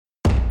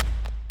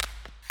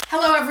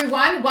Hello,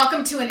 everyone.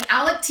 Welcome to an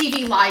ALEC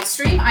TV live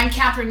stream. I'm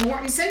Catherine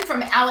Mortensen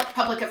from ALEC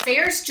Public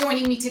Affairs.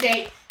 Joining me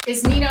today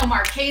is Nino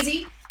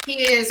Marchese.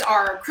 He is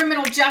our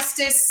criminal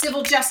justice,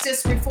 civil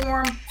justice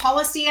reform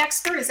policy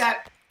expert. Is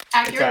that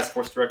accurate? Task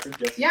Force Director,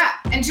 yes. Yeah.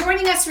 And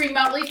joining us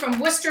remotely from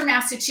Worcester,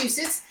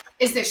 Massachusetts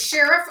is the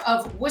Sheriff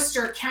of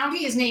Worcester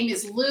County. His name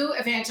is Lou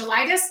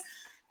Evangelitis.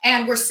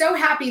 And we're so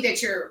happy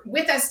that you're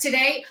with us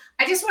today.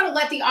 I just want to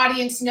let the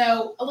audience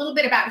know a little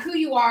bit about who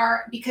you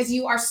are because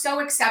you are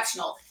so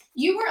exceptional.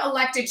 You were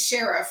elected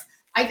sheriff,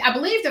 I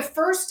believe the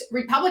first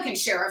Republican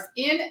sheriff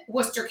in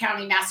Worcester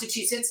County,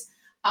 Massachusetts,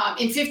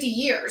 in 50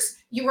 years.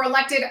 You were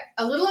elected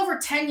a little over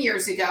 10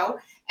 years ago.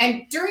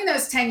 And during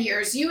those 10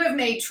 years, you have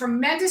made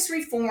tremendous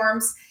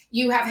reforms.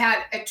 You have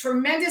had a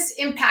tremendous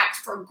impact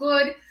for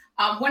good.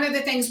 One of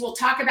the things we'll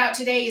talk about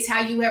today is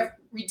how you have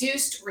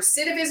reduced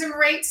recidivism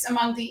rates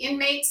among the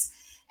inmates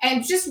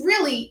and just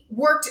really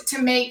worked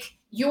to make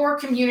your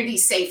community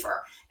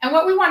safer. And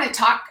what we want to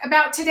talk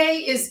about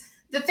today is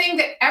the thing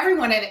that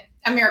everyone in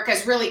America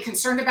is really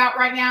concerned about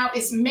right now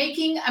is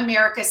making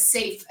America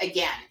safe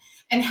again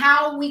and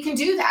how we can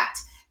do that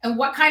and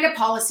what kind of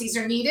policies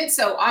are needed.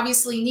 So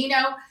obviously,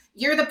 Nino,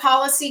 you're the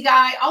policy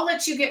guy. I'll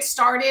let you get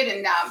started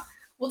and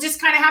we'll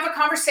just kind of have a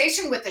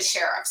conversation with the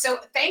sheriff. So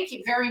thank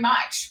you very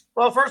much.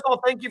 Well, first of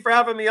all, thank you for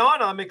having me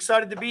on. I'm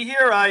excited to be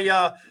here.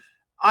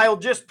 I'll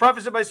just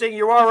preface it by saying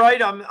you are right.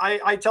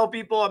 I tell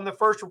people I'm the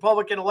first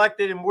Republican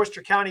elected in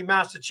Worcester County,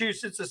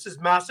 Massachusetts. This is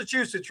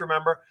Massachusetts,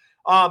 remember.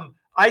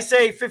 I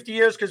say 50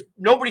 years because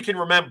nobody can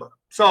remember.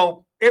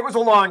 So it was a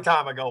long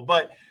time ago.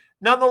 But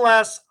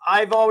nonetheless,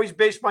 I've always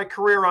based my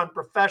career on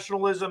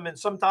professionalism, and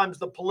sometimes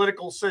the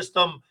political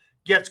system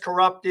gets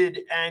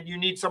corrupted and you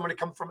need someone to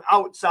come from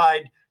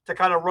outside to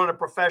kind of run a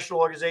professional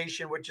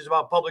organization, which is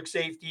about public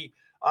safety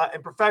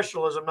and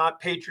professionalism, not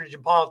patronage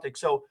and politics.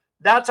 So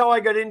that's how I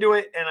got into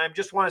it. And I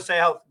just want to say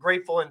how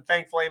grateful and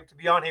thankful I am to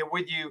be on here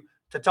with you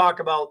to talk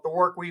about the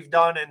work we've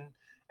done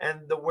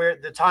and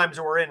the times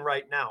that we're in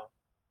right now.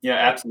 Yeah,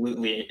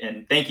 absolutely.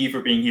 And thank you for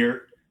being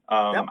here.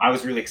 Yep. I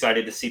was really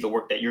excited to see the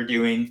work that you're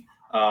doing.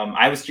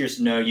 I was curious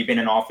to know, you've been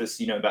in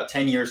office, about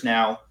 10 years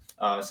now,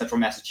 Central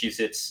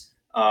Massachusetts.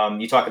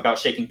 You talk about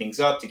shaking things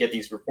up to get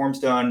these reforms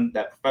done,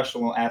 that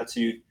professional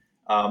attitude.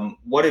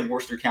 What did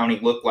Worcester County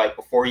look like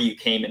before you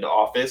came into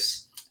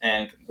office?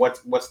 And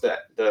what's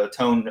the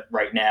tone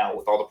right now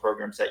with all the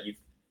programs that you've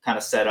kind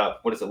of set up?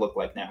 What does it look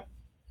like now?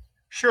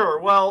 Sure.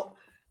 Well,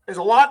 there's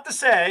a lot to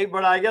say,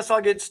 but I guess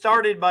I'll get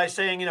started by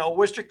saying,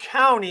 Worcester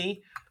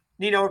County,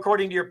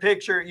 according to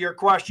your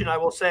question, I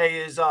will say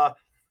is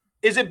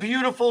a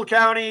beautiful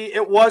county.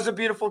 It was a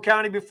beautiful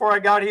county before I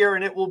got here,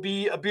 and it will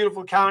be a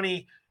beautiful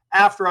county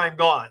after I'm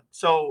gone.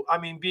 So,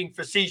 being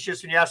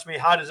facetious when you ask me,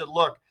 how does it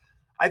look?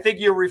 I think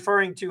you're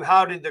referring to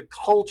how did the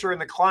culture and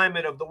the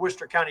climate of the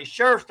Worcester County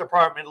Sheriff's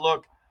Department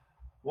look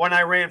when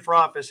I ran for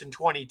office in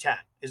 2010.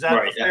 Is that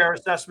a fair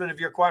assessment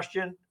of your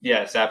question?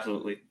 Yes,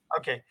 absolutely.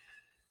 Okay.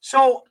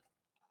 So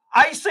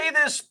I say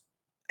this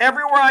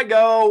everywhere I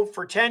go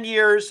for 10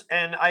 years,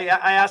 and I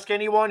ask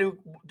anyone who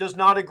does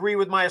not agree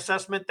with my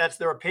assessment, that's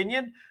their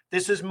opinion.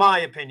 This is my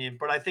opinion,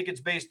 but I think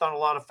it's based on a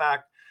lot of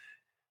fact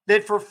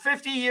that for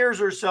 50 years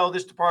or so,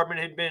 this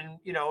department had been,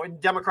 in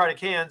Democratic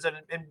hands. And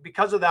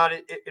because of that,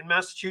 in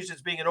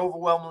Massachusetts being an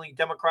overwhelmingly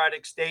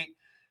Democratic state,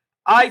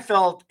 I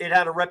felt it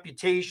had a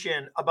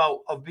reputation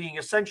of being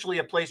essentially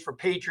a place for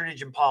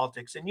patronage and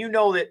politics. And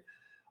that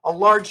a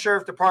large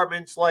sheriff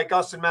departments like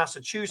us in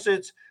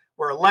Massachusetts,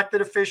 we're elected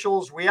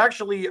officials. We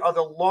actually are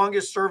the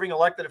longest serving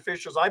elected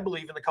officials, I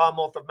believe, in the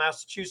Commonwealth of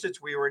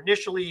Massachusetts. We were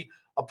initially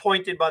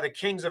appointed by the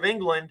Kings of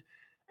England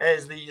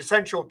as the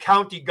essential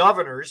county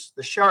governors,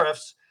 the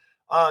sheriffs,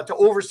 to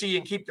oversee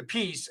and keep the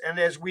peace. And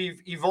as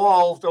we've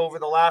evolved over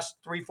the last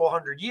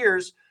 300-400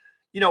 years,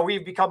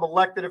 we've become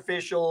elected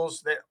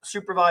officials that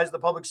supervise the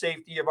public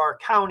safety of our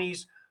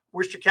counties.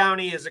 Worcester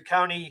County is a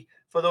county,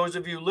 for those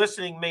of you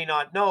listening may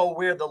not know,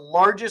 we're the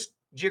largest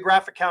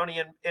geographic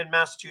county in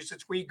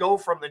Massachusetts. We go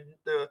from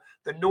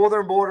the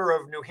northern border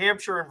of New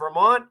Hampshire and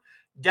Vermont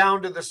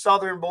down to the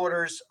southern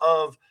borders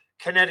of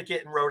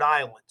Connecticut and Rhode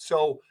Island.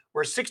 So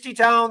we're 60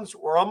 towns,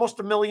 we're almost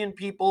 1 million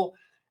people.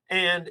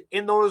 And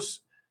in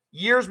those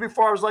years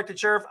before I was elected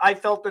sheriff, I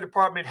felt the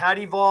department had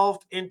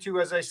evolved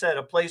into, as I said,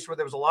 a place where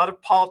there was a lot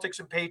of politics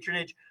and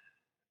patronage.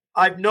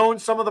 I've known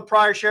some of the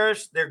prior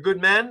sheriffs. They're good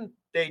men.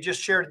 They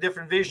just shared a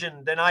different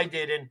vision than I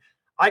did. And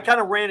I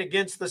kind of ran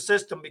against the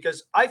system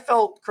because I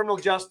felt criminal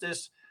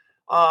justice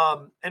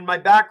and my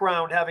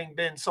background having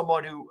been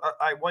someone who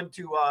I went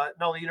to not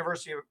only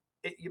University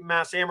of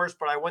Mass Amherst,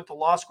 but I went to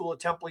law school at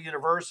Temple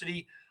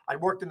University. I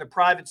worked in the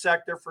private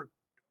sector for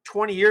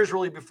 20 years,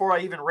 really, before I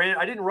even ran.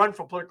 I didn't run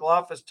for political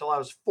office till I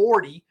was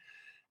 40.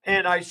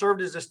 And I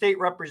served as a state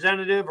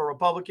representative, a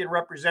Republican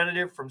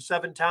representative from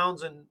 7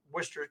 towns in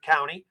Worcester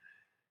County.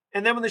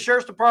 And then when the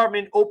sheriff's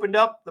department opened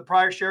up, the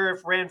prior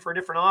sheriff ran for a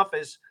different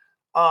office.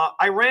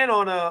 I ran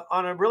on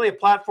a really a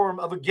platform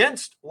of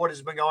against what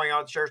has been going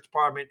on at the sheriff's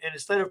department. And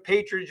instead of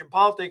patronage and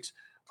politics,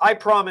 I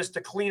promised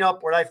to clean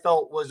up what I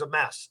felt was a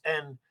mess.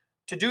 And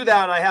to do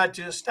that, I had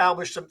to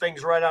establish some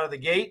things right out of the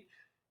gate.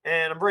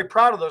 And I'm very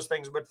proud of those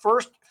things. But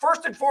first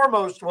and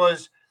foremost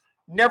was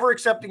never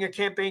accepting a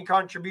campaign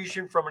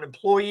contribution from an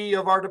employee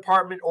of our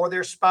department or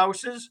their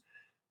spouses.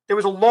 There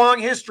was a long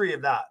history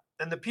of that.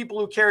 And the people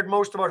who cared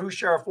most about who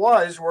sheriff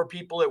was were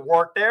people that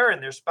worked there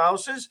and their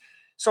spouses.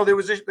 So there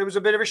was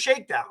a bit of a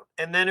shakedown.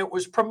 And then it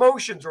was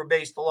promotions were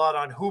based a lot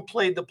on who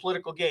played the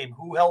political game,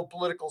 who held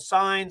political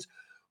signs,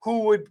 who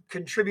would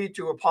contribute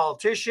to a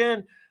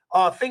politician,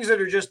 things that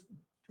are just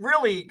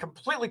really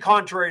completely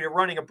contrary to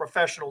running a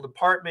professional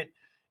department.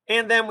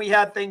 And then we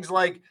had things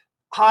like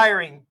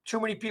hiring. Too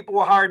many people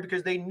were hired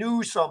because they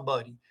knew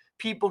somebody.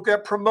 People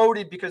got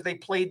promoted because they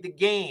played the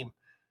game.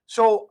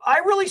 So I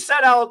really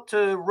set out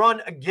to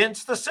run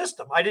against the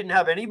system. I didn't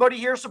have anybody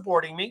here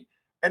supporting me.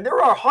 And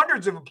there are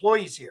hundreds of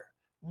employees here,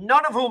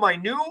 none of whom I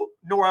knew,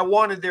 nor I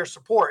wanted their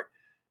support,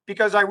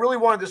 because I really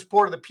wanted the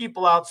support of the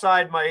people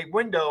outside my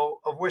window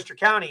of Worcester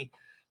County.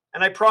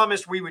 And I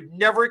promised we would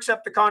never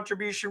accept a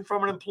contribution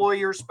from an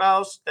employee or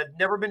spouse. That had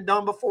never been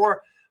done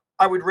before.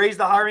 I would raise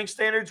the hiring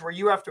standards where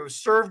you have to have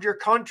served your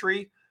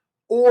country,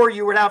 or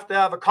you would have to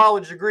have a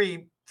college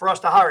degree for us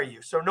to hire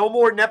you. So no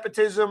more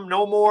nepotism,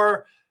 no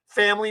more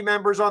family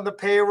members on the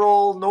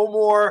payroll, no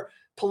more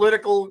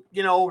political,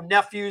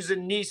 nephews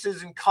and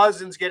nieces and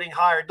cousins getting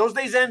hired. Those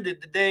days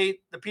ended the day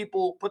the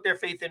people put their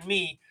faith in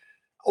me,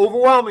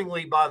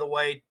 overwhelmingly, by the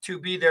way, to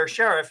be their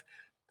sheriff.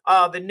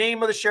 The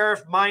name of the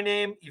sheriff, my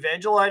name,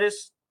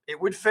 Evangelitis, it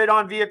would fit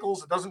on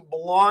vehicles. It doesn't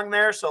belong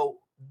there. So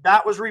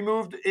that was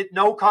removed at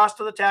no cost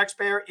to the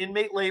taxpayer.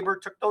 Inmate labor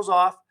took those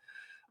off.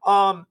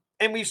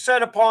 And we've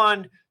set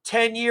upon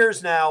 10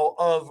 years now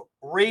of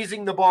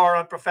raising the bar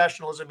on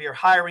professionalism here,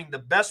 hiring the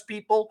best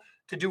people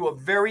to do a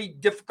very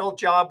difficult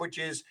job, which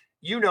is,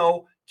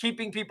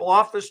 keeping people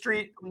off the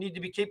street who need to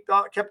be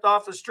kept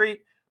off the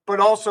street, but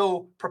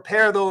also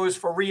prepare those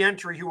for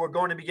reentry who are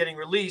going to be getting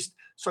released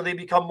so they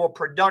become more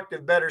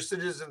productive, better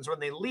citizens when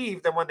they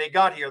leave than when they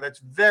got here. That's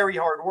very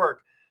hard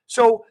work.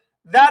 So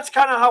that's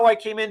kind of how I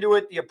came into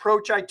it. The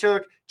approach I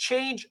took,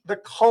 change the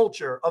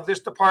culture of this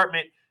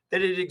department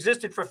that had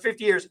existed for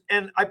 50 years.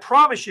 And I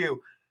promise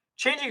you,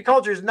 changing a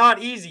culture is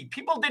not easy.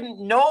 People didn't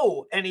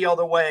know any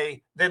other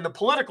way than the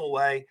political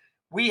way.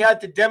 We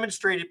had to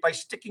demonstrate it by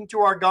sticking to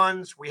our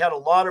guns. We had a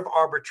lot of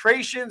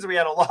arbitrations. We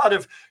had a lot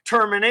of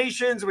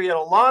terminations. We had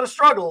a lot of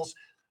struggles,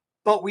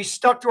 but we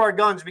stuck to our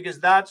guns because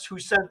that's who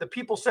sent the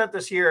people sent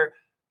us here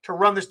to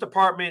run this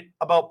department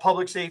about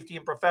public safety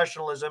and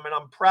professionalism. And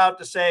I'm proud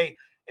to say,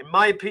 in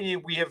my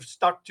opinion, we have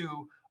stuck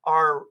to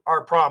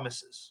our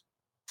promises.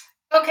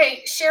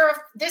 Okay, Sheriff,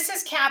 this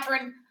is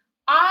Catherine.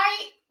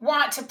 I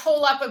want to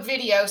pull up a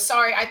video.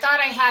 Sorry, I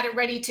thought I had it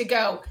ready to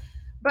go.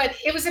 But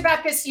it was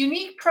about this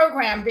unique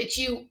program that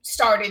you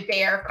started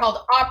there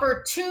called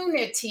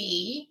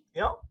Opportunity.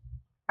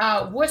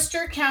 Yep.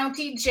 Worcester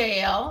County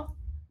Jail.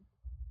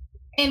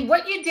 And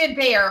what you did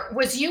there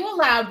was you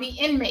allowed the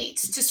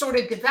inmates to sort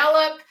of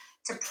develop,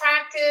 to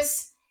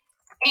practice,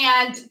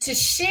 and to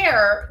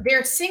share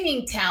their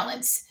singing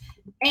talents.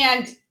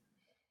 And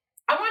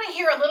I want to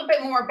hear a little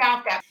bit more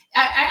about that.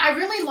 I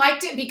really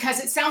liked it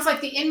because it sounds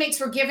like the inmates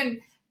were given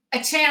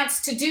a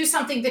chance to do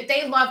something that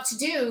they love to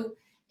do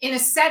in a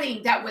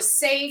setting that was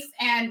safe.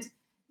 And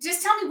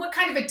just tell me what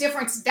kind of a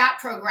difference that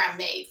program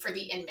made for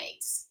the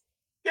inmates.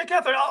 Yeah,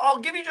 Catherine, I'll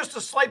give you just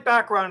a slight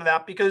background to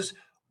that, because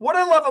what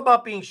I love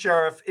about being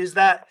sheriff is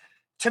that,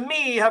 to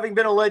me, having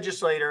been a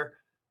legislator,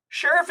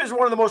 sheriff is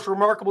one of the most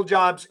remarkable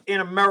jobs in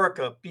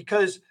America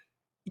because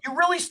you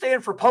really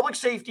stand for public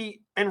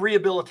safety and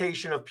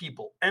rehabilitation of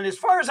people. And as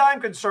far as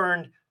I'm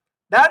concerned,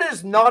 that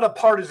is not a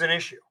partisan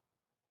issue.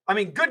 I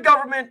mean, good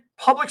government,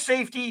 public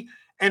safety,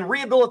 and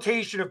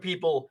rehabilitation of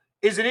people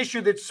is an issue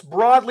that's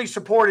broadly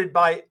supported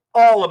by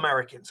all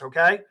Americans,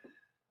 okay?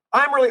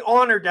 I'm really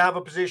honored to have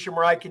a position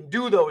where I can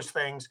do those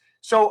things.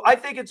 So I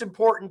think it's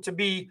important to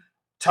be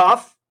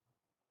tough.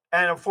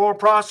 And a former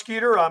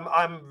prosecutor,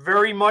 I'm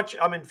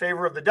in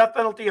favor of the death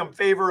penalty. I'm in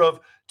favor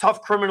of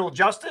tough criminal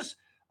justice.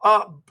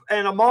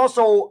 And I'm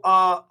also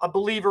a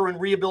believer in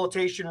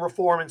rehabilitation,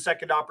 reform, and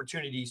second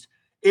opportunities,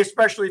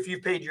 especially if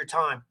you've paid your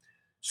time.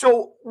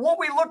 So what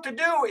we look to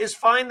do is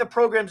find the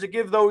programs that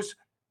give those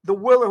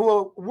who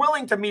are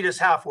willing to meet us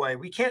halfway.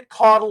 We can't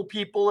coddle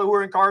people who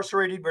are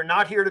incarcerated. We're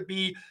not here to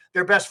be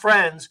their best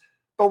friends,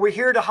 but we're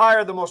here to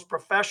hire the most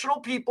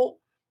professional people,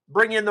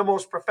 bring in the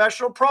most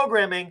professional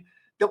programming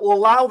that will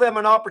allow them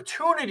an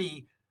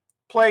opportunity,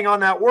 playing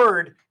on that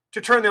word, to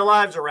turn their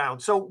lives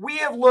around. So we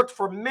have looked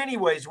for many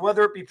ways,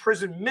 whether it be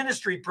prison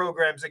ministry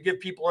programs that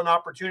give people an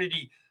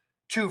opportunity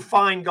to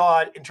find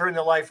God and turn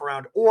their life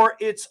around, or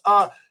it's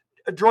a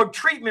drug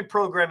treatment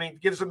programming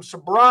that gives them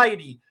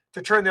sobriety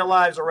to turn their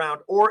lives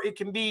around, or it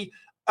can be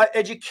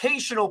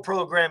educational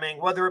programming,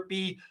 whether it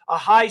be a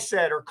high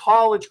set or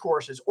college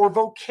courses or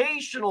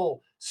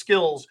vocational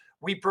skills.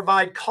 We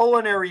provide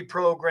culinary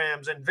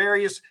programs and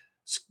various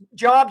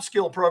job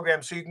skill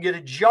programs so you can get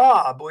a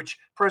job, which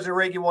President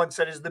Reagan once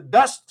said is the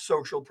best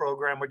social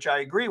program, which I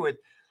agree with.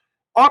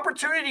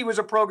 Opportunity was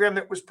a program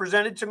that was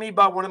presented to me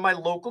by one of my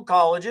local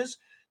colleges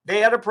They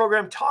had a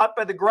program taught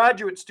by the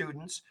graduate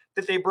students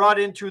that they brought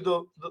into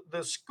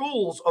the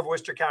schools of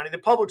Worcester County, the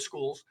public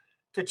schools,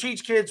 to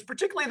teach kids,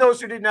 particularly those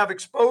who didn't have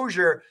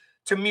exposure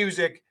to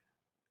music,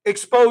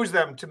 expose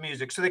them to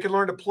music so they can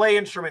learn to play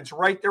instruments,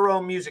 write their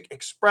own music,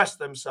 express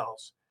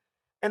themselves.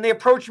 And they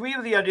approached me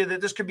with the idea that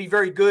this could be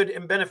very good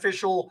and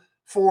beneficial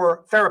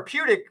for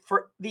therapeutic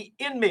for the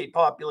inmate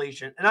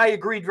population. And I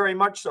agreed very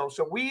much so.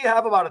 So we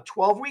have about a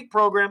 12-week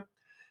program.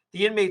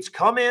 The inmates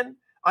come in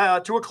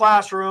to a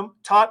classroom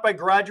taught by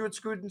graduate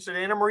students at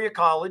Anna Maria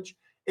College.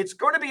 It's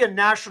going to be a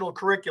national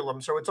curriculum,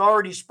 so it's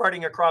already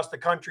spreading across the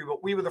country,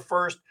 but we were the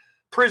first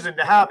prison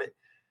to have it.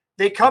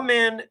 They come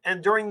in,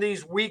 and during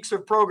these weeks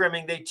of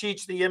programming, they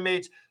teach the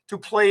inmates to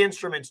play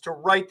instruments, to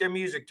write their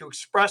music, to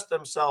express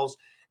themselves.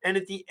 And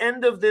at the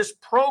end of this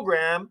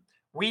program,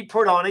 we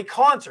put on a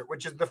concert,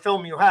 which is the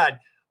film you had.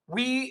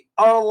 We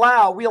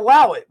allow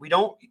it. We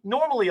don't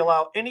normally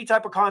allow any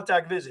type of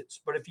contact visits,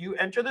 but if you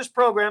enter this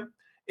program,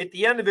 at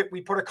the end of it,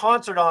 we put a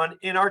concert on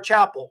in our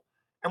chapel,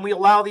 and we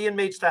allow the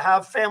inmates to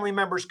have family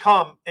members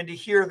come and to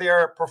hear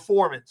their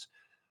performance.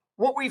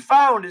 What we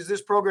found is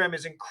this program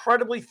is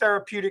incredibly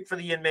therapeutic for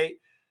the inmate.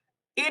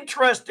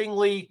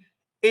 Interestingly,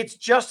 it's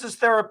just as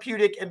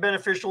therapeutic and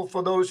beneficial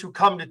for those who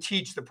come to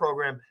teach the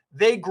program.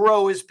 They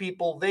grow as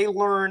people. They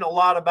learn a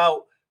lot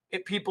about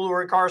people who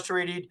are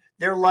incarcerated,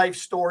 their life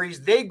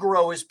stories. They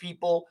grow as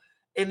people,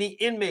 and the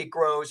inmate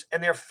grows,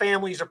 and their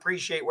families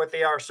appreciate what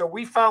they are. So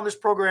we found this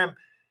program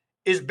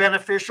is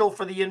beneficial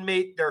for the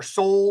inmate, their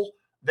soul,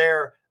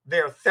 their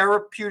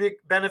therapeutic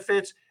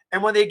benefits.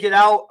 And when they get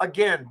out,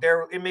 again,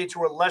 they're inmates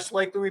who are less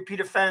likely to repeat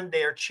offend.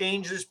 They are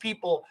changed as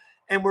people.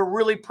 And we're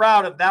really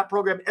proud of that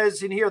program.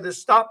 As in here,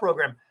 this STOP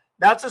program,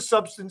 that's a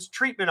substance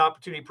treatment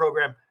opportunity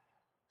program.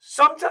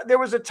 There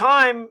was a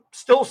time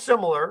still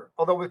similar,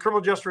 although with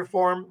criminal justice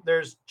reform,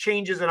 there's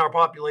changes in our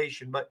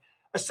population. But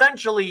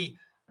essentially,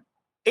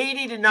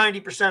 80 to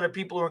 90% of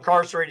people who are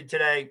incarcerated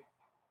today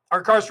are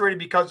incarcerated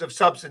because of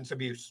substance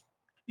abuse.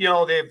 You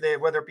know, they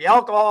whether it be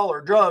alcohol or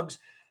drugs.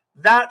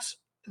 That's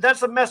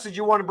a message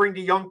you want to bring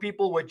to young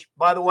people, which,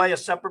 by the way, a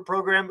separate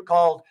program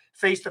called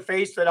Face to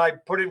Face that I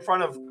put in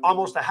front of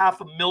almost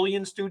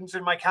 500,000 students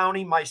in my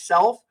county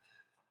myself.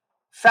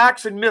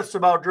 Facts and myths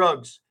about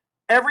drugs.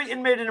 Every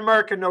inmate in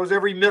America knows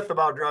every myth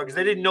about drugs.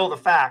 They didn't know the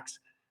facts.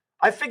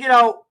 I figured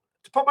out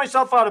to put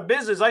myself out of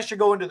business, I should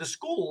go into the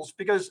schools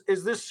because,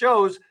 as this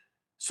shows,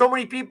 so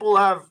many people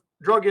have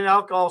drug and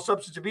alcohol,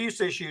 substance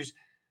abuse issues.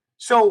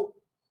 So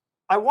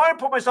I want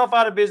to put myself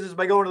out of business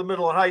by going to the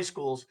middle and high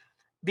schools,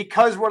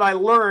 because what I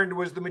learned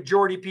was the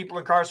majority of people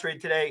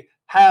incarcerated today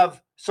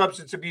have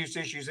substance abuse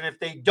issues. And if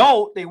they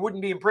don't, they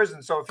wouldn't be in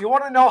prison. So if you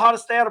want to know how to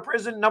stay out of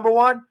prison, number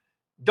one,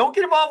 don't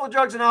get involved with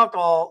drugs and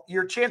alcohol.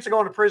 Your chance of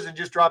going to prison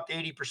just dropped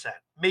 80%,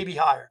 maybe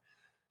higher.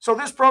 So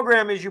this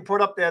program, as you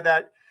put up there,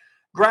 that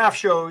graph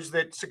shows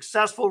that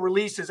successful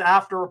releases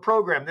after a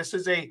program. This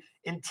is a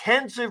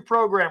intensive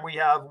program. We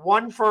have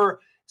one for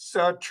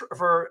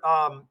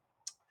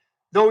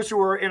those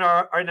who are in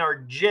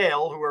our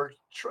jail,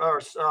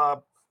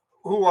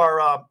 who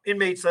are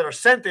inmates that are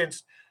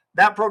sentenced.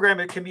 That program,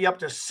 it can be up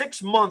to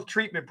 6-month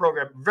treatment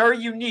program, very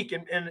unique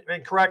in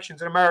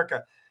corrections in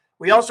America.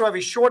 We also have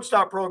a short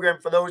stop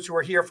program for those who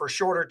are here for a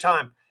shorter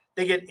time.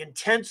 They get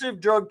intensive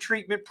drug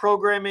treatment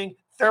programming,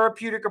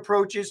 therapeutic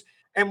approaches,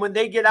 and when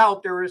they get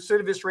out, their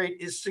recidivist rate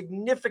is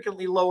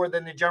significantly lower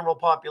than the general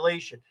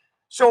population.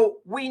 So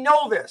we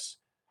know this.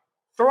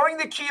 Throwing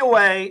the key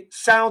away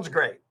sounds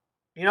great.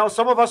 You know,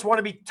 some of us want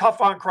to be tough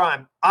on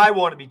crime. I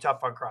want to be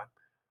tough on crime.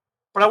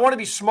 But I want to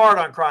be smart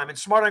on crime. And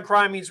smart on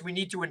crime means we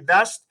need to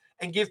invest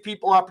and give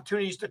people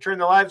opportunities to turn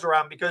their lives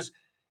around. Because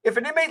if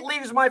an inmate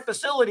leaves my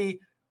facility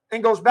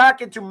and goes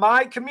back into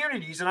my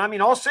communities, and I mean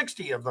all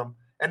 60 of them,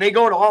 and they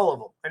go to all of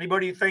them.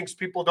 Anybody who thinks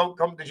people don't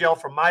come to jail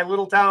from my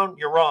little town,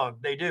 you're wrong.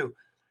 They do.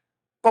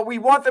 But we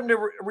want them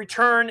to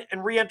return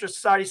and re-enter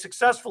society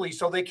successfully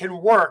so they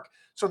can work,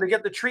 so they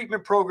get the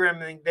treatment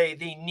programming they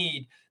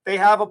need. They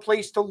have a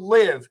place to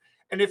live.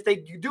 And if they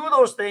do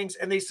those things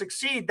and they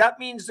succeed, that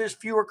means there's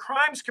fewer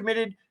crimes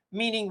committed,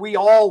 meaning we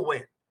all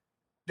win.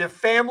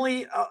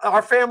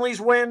 Our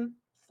families win,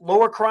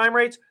 lower crime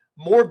rates.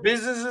 More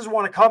businesses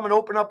want to come and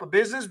open up a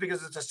business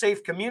because it's a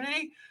safe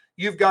community.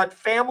 You've got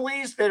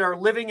families that are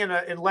living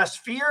in less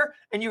fear,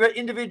 and you've got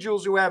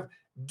individuals who have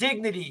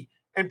dignity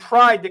and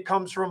pride that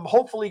comes from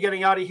hopefully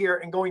getting out of here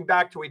and going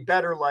back to a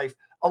better life,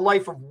 a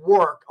life of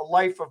work, a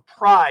life of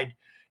pride.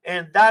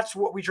 And that's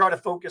what we try to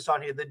focus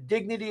on here, the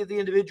dignity of the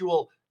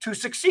individual to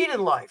succeed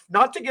in life,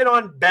 not to get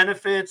on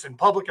benefits and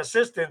public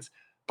assistance,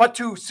 but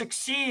to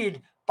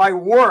succeed by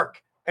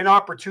work and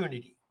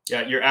opportunity.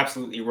 Yeah, you're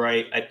absolutely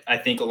right. I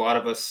think a lot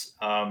of us,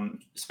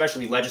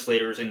 especially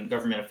legislators and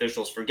government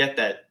officials, forget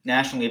that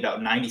nationally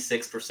about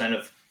 96%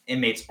 of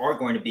inmates are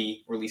going to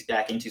be released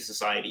back into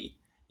society.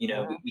 You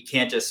know, we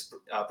can't just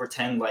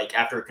pretend like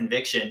after a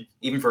conviction,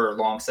 even for a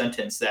long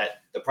sentence,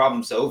 that the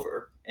problem's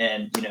over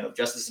and, you know,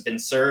 justice has been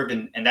served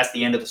and that's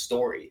the end of the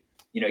story,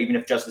 you know, even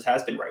if justice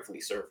has been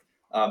rightfully served,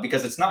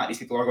 because it's not. These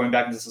people are going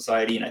back into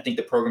society. And I think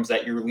the programs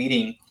that you're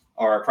leading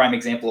are a prime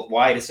example of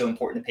why it is so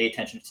important to pay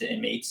attention to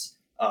inmates,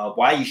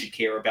 why you should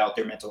care about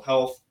their mental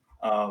health,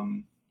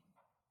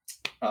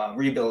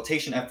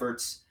 rehabilitation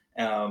efforts,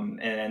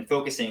 and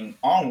focusing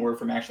onward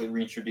from actually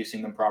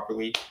reintroducing them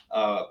properly.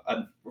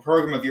 A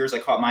program of yours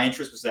that caught my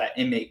interest was that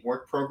inmate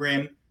work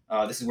program.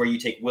 This is where you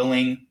take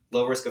willing,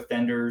 low-risk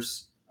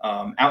offenders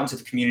out into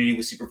the community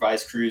with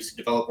supervised crews to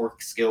develop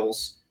work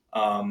skills.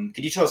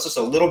 Could you tell us just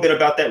a little bit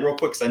about that real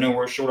quick? Because I know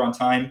we're short on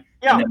time.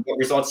 Yeah. And then what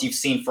results you've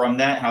seen from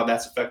that, how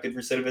that's affected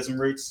recidivism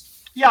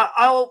rates? Yeah,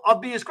 I'll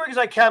be as quick as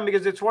I can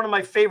because it's one of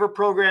my favorite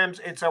programs.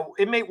 It's a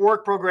inmate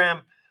work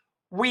program.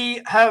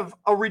 We have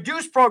a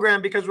reduced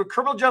program because with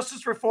criminal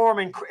justice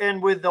reform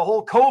and with the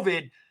whole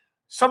COVID,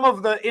 some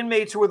of the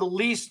inmates who are the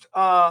least,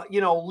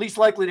 least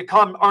likely to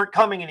come aren't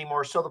coming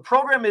anymore. So the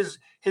program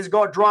has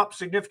got dropped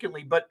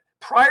significantly. But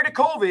prior to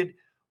COVID,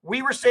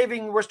 we were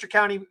saving Worcester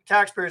County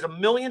taxpayers $1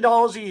 million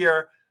a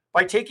year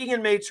by taking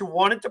inmates who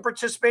wanted to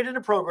participate in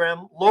the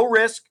program, low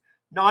risk,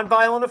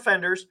 nonviolent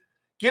offenders,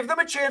 give them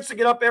a chance to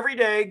get up every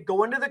day,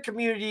 go into the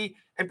community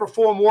and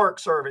perform work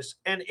service.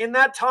 And in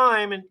that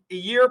time, in a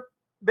year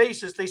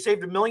basis, they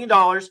saved $1 million.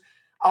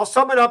 I'll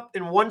sum it up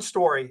in one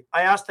story.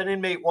 I asked an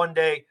inmate one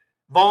day,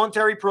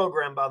 voluntary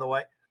program, by the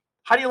way,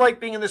 how do you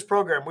like being in this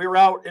program? We were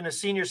out in a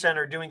senior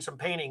center doing some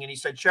painting, and he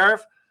said,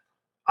 Sheriff,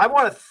 I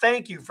want to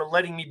thank you for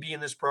letting me be in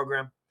this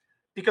program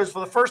because for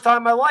the first time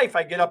in my life,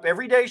 I get up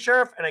every day,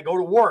 Sheriff, and I go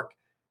to work,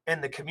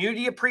 and the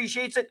community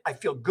appreciates it. I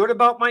feel good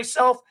about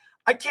myself.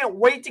 I can't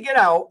wait to get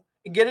out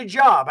and get a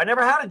job. I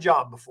never had a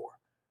job before,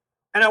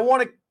 and I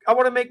want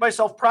to make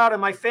myself proud and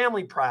my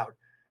family proud.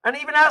 And I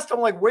even asked him,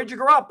 like, where'd you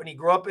grow up? And he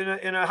grew up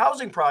in a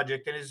housing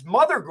project, and his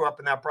mother grew up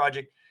in that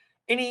project.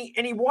 And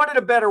he wanted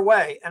a better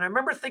way. And I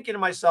remember thinking to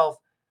myself,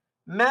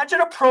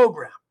 imagine a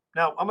program.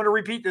 Now, I'm going to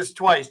repeat this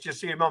twice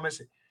just so you don't miss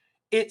it.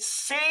 It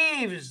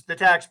saves the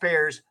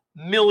taxpayers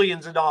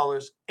millions of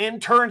dollars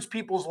and turns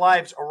people's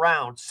lives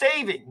around.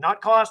 Saving,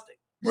 not costing.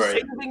 Right.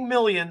 Saving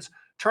millions,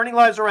 turning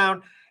lives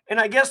around. And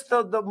I guess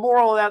the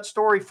moral of that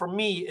story for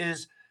me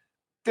is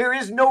there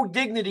is no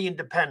dignity in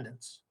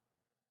dependence.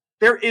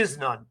 There is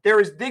none. There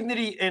is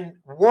dignity in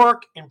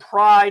work, in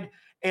pride,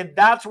 and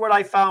that's what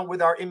I found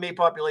with our inmate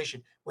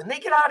population. When they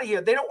get out of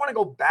here, they don't want to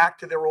go back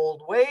to their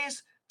old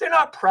ways. They're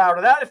not proud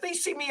of that. If they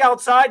see me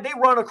outside, they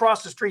run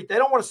across the street. They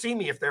don't want to see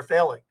me if they're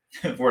failing.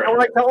 Right. And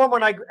when I tell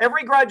them,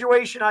 every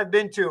graduation I've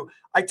been to,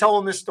 I tell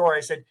them this story.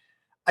 I said,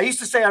 I used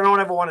to say I don't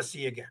ever want to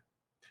see you again,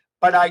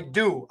 but I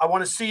do. I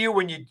want to see you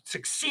when you're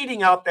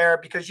succeeding out there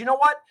because you know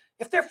what?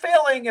 If they're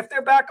failing, if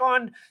they're back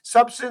on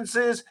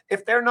substances,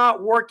 if they're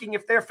not working,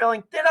 if they're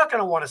failing, they're not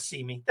going to want to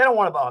see me. They don't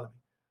want to bother me.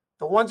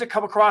 The ones that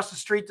come across the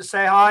street to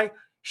say hi,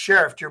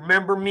 Sheriff, do you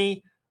remember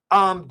me?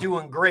 I'm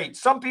doing great.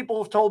 Some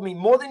people have told me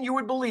more than you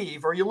would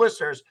believe, or your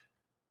listeners,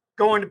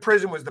 going to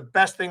prison was the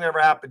best thing that ever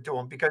happened to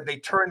them because they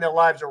turned their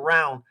lives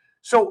around.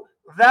 So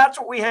that's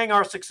what we hang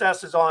our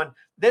successes on.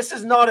 This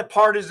is not a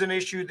partisan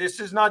issue. This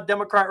is not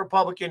Democrat,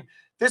 Republican.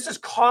 This is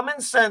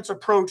common sense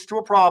approach to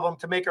a problem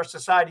to make our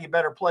society a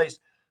better place.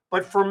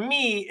 But for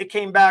me, it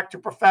came back to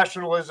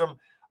professionalism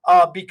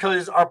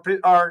because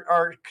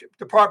our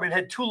department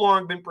had too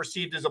long been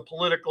perceived as a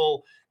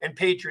political and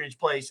patronage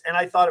place. And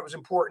I thought it was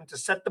important to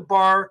set the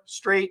bar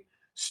straight,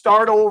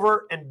 start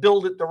over, and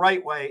build it the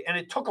right way. And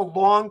it took a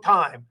long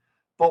time,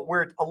 but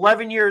we're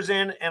 11 years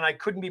in, and I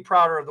couldn't be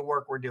prouder of the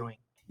work we're doing.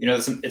 You know,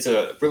 it's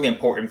a really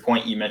important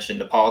point you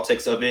mentioned, the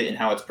politics of it and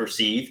how it's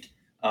perceived.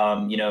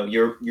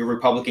 You're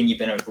Republican. You've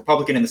been a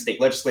Republican in the state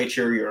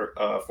legislature. You're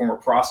a former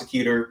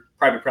prosecutor,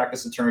 private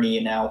practice attorney,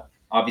 and now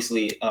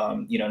obviously,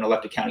 an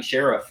elected county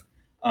sheriff.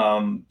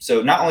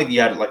 So not only have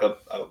you had like a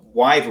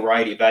wide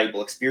variety of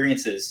valuable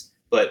experiences,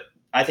 but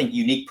I think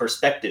unique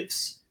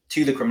perspectives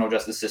to the criminal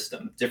justice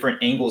system,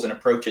 different angles and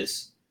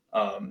approaches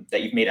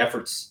that you've made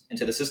efforts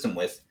into the system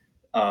with.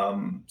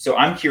 So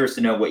I'm curious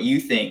to know what you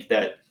think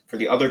that for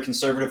the other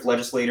conservative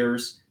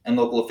legislators and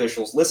local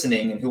officials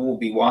listening and who will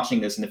be watching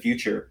this in the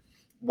future,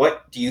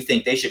 what do you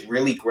think they should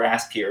really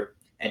grasp here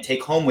and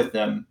take home with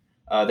them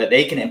that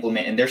they can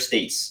implement in their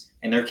states,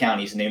 in their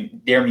counties, and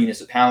in their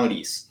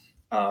municipalities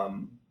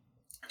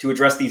to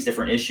address these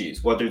different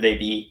issues, whether they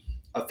be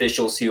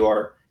officials who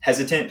are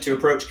hesitant to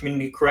approach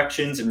community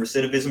corrections and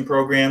recidivism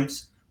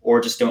programs or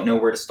just don't know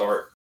where to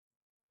start?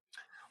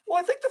 Well,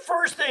 I think the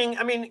first thing,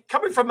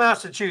 coming from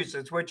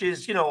Massachusetts, which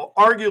is,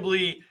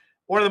 arguably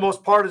one of the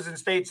most partisan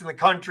states in the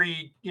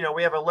country,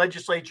 we have a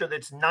legislature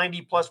that's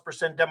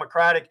 90+%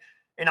 Democratic.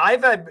 And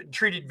I've been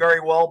treated very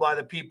well by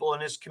the people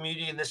in this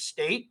community, in this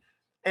state.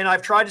 And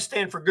I've tried to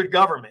stand for good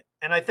government.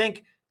 And I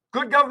think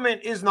good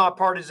government is not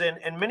partisan.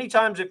 And many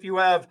times if you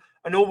have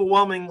an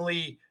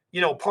overwhelmingly,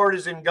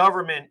 partisan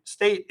government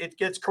state, it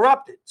gets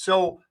corrupted.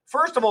 So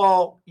first of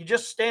all, you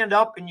just stand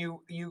up and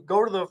you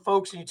go to the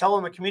folks and you tell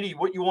them, the community,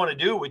 what you want to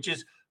do, which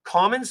is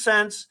common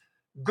sense,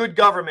 good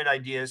government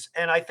ideas.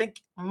 And I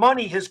think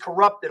money has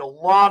corrupted a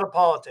lot of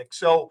politics.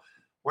 So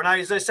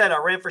as I said, I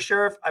ran for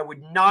sheriff, I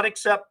would not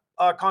accept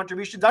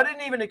contributions. I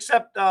didn't even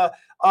accept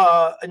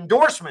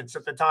endorsements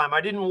at the time.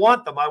 I didn't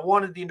want them. I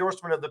wanted the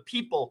endorsement of the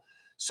people.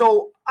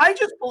 So I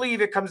just believe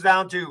it comes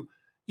down to,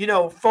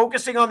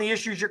 focusing on the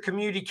issues your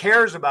community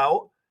cares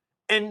about,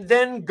 and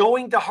then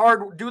do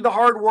the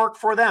hard work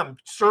for them.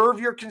 Serve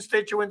your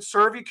constituents,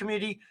 serve your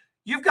community.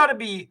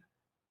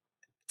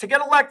 To get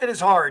elected is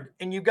hard,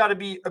 and you've got to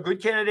be a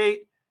good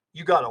candidate.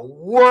 You got to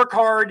work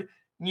hard,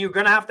 and you're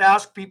going to have to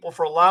ask people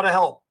for a lot of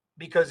help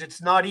because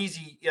it's not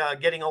easy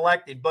getting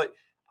elected. But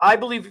I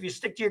believe if you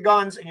stick to your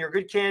guns and you're a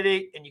good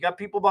candidate and you got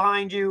people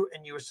behind you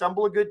and you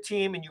assemble a good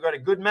team and you got a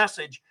good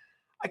message,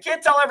 I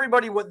can't tell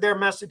everybody what their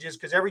message is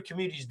because every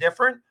community is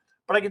different.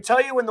 But I can tell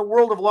you in the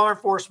world of law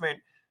enforcement,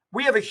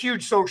 we have a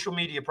huge social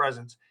media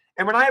presence.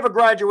 And when I have a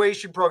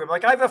graduation program,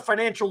 like I have a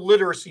financial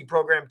literacy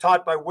program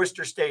taught by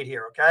Worcester State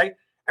here, okay?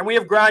 And we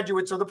have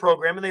graduates of the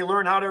program and they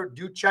learn how to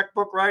do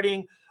checkbook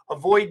writing,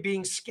 avoid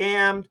being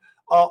scammed,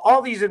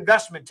 all these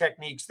investment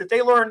techniques that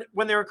they learn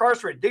when they're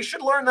incarcerated. They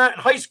should learn that in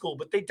high school,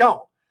 but they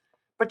don't.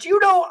 But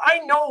I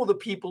know the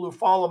people who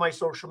follow my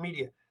social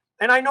media.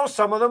 And I know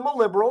some of them are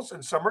liberals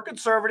and some are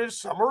conservatives,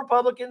 some are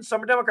Republicans,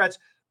 some are Democrats.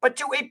 But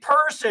to a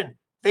person,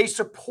 they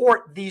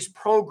support these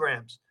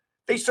programs.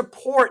 They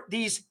support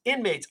these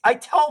inmates. I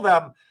tell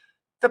them,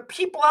 the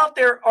people out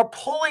there are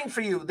pulling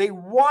for you. They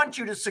want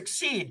you to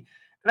succeed.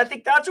 And I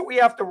think that's what we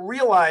have to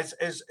realize,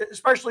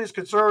 especially as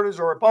conservatives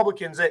or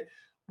Republicans, that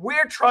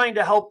we're trying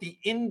to help the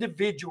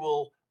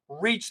individual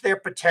reach their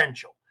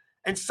potential.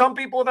 And some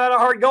people have had a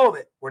hard go of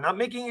it. We're not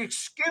making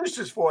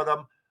excuses for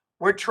them.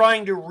 We're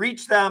trying to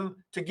reach them,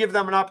 to give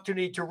them an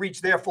opportunity to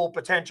reach their full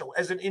potential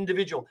as an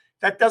individual.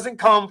 That doesn't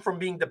come from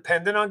being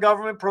dependent on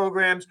government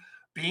programs,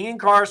 being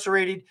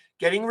incarcerated,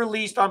 getting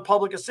released on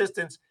public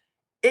assistance.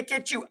 It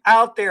gets you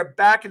out there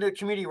back into the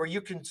community where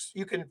you can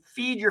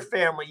feed your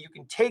family, you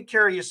can take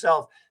care of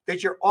yourself,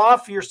 that you're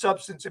off your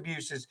substance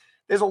abuses.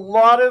 There's a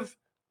lot of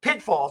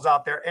pitfalls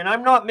out there, and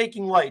I'm not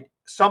making light.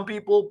 Some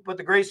people, but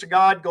the grace of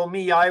God, go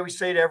me. I always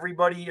say to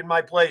everybody in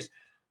my place,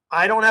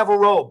 I don't have a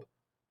robe.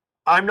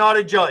 I'm not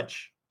a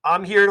judge.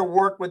 I'm here to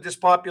work with this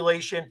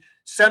population.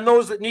 Send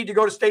those that need to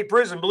go to state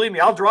prison. Believe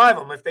me, I'll drive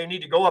them if they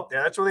need to go up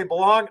there. That's where they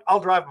belong. I'll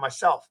drive them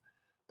myself.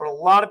 But a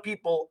lot of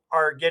people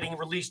are getting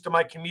released to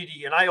my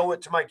community, and I owe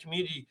it to my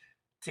community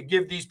to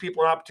give these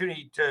people an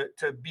opportunity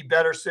to be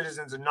better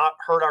citizens and not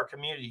hurt our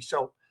community.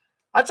 So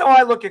that's how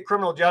I look at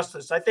criminal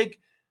justice. I think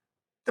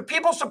the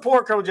people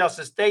support criminal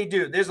justice. They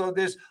do. There's a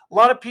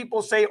lot of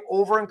people say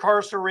over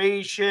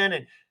incarceration,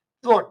 and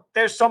look,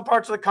 there's some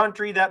parts of the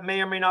country that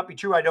may or may not be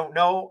true. I don't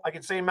know. I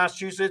can say in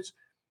Massachusetts,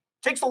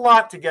 it takes a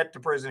lot to get to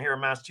prison here in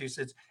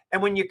Massachusetts.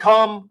 And when you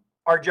come,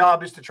 our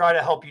job is to try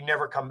to help you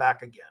never come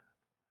back again.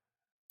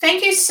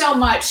 Thank you so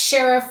much,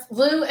 Sheriff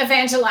Lou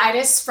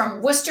Evangelidis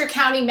from Worcester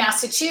County,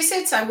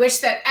 Massachusetts. I wish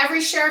that every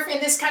sheriff in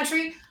this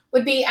country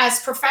would be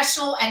as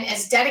professional and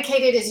as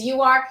dedicated as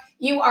you are.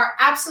 You are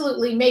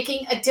absolutely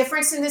making a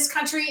difference in this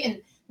country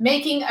and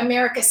making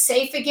America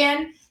safe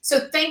again.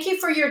 So thank you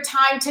for your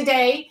time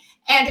today.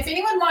 And if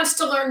anyone wants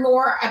to learn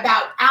more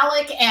about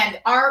ALEC and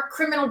our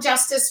criminal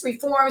justice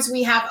reforms,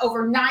 we have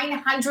over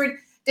 900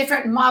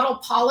 different model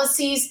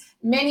policies.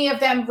 Many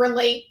of them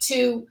relate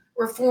to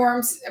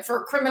reforms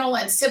for criminal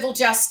and civil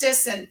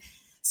justice. And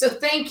so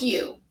thank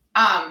you.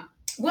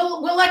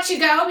 We'll let you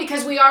go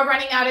because we are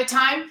running out of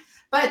time,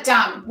 but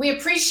we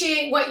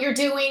appreciate what you're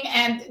doing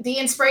and the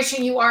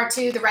inspiration you are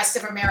to the rest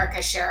of America,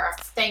 Sheriff.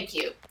 Thank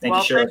you. Thank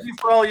you, Sheriff. Thank you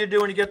for all you're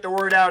doing to get the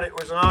word out. It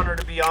was an honor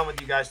to be on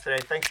with you guys today.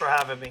 Thanks for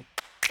having me.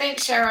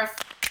 Thanks, Sheriff.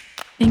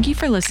 Thank you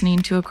for listening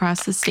to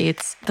Across the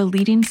States, the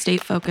leading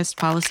state-focused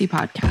policy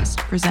podcast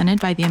presented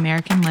by the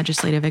American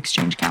Legislative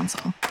Exchange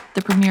Council,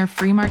 the premier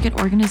free market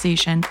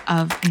organization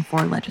of and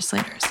for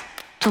legislators.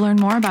 To learn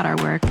more about our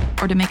work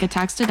or to make a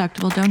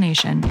tax-deductible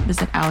donation,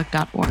 visit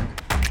alec.org.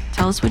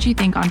 Tell us what you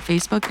think on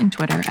Facebook and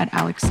Twitter at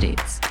ALEC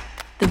States.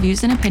 The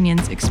views and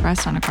opinions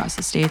expressed on Across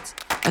the States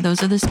are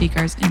those of the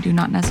speakers and do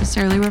not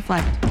necessarily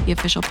reflect the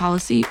official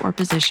policy or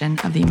position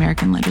of the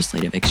American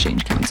Legislative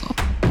Exchange Council.